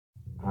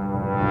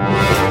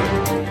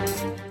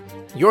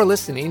You're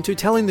listening to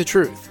Telling the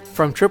Truth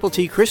from Triple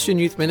T Christian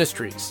Youth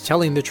Ministries,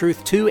 telling the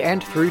truth to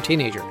and through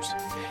teenagers.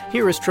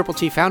 Here is Triple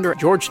T founder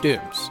George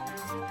Dooms.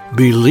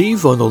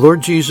 Believe on the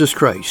Lord Jesus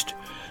Christ,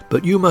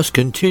 but you must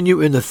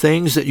continue in the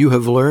things that you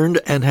have learned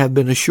and have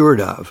been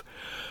assured of,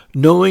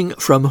 knowing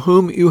from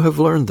whom you have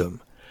learned them.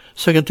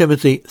 2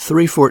 Timothy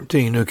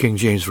 3:14, New King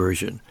James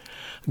Version.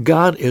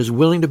 God is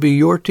willing to be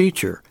your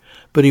teacher,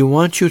 but He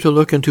wants you to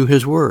look into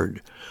His Word,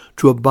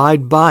 to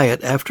abide by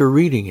it after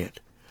reading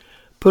it.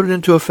 Put it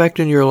into effect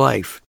in your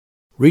life.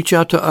 Reach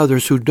out to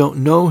others who don't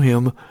know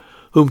Him,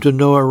 whom to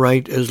know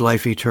aright is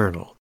life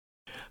eternal.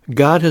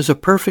 God has a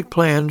perfect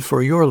plan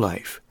for your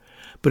life,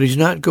 but He's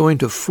not going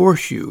to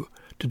force you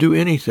to do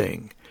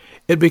anything.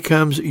 It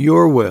becomes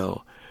your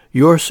will,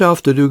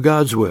 yourself to do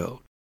God's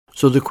will.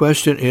 So the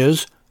question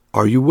is,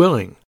 are you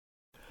willing?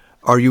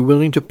 Are you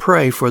willing to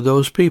pray for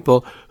those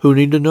people who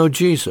need to know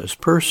Jesus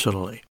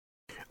personally?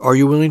 Are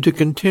you willing to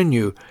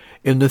continue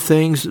in the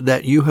things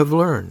that you have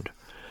learned?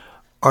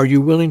 Are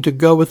you willing to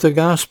go with the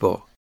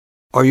gospel?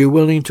 Are you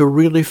willing to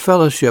really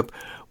fellowship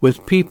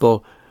with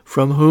people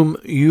from whom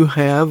you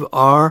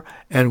are,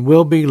 and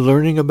will be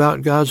learning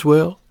about God's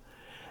will?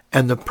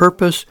 And the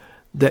purpose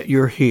that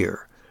you're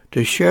here,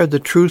 to share the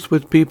truth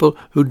with people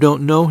who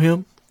don't know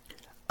Him?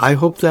 I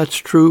hope that's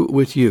true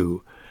with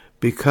you,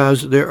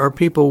 because there are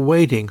people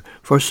waiting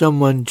for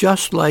someone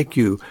just like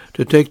you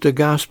to take the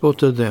gospel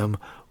to them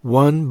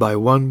one by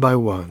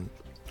one,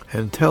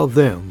 and tell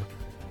them,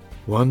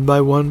 one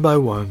by one,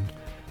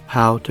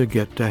 how to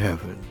get to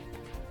heaven.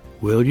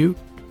 Will you?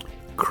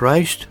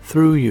 Christ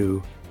through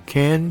you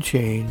can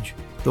change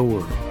the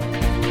world.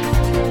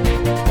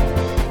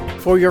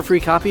 For your free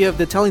copy of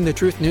the Telling the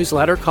Truth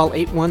newsletter, call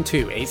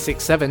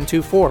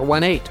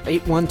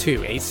 812-867-2418,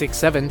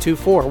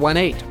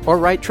 812-867-2418, or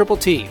write Triple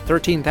T,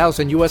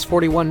 13,000 U.S.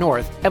 41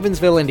 North,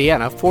 Evansville,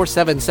 Indiana,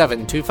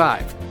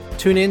 47725.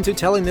 Tune in to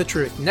Telling the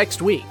Truth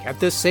next week at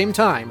this same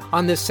time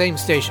on this same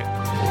station.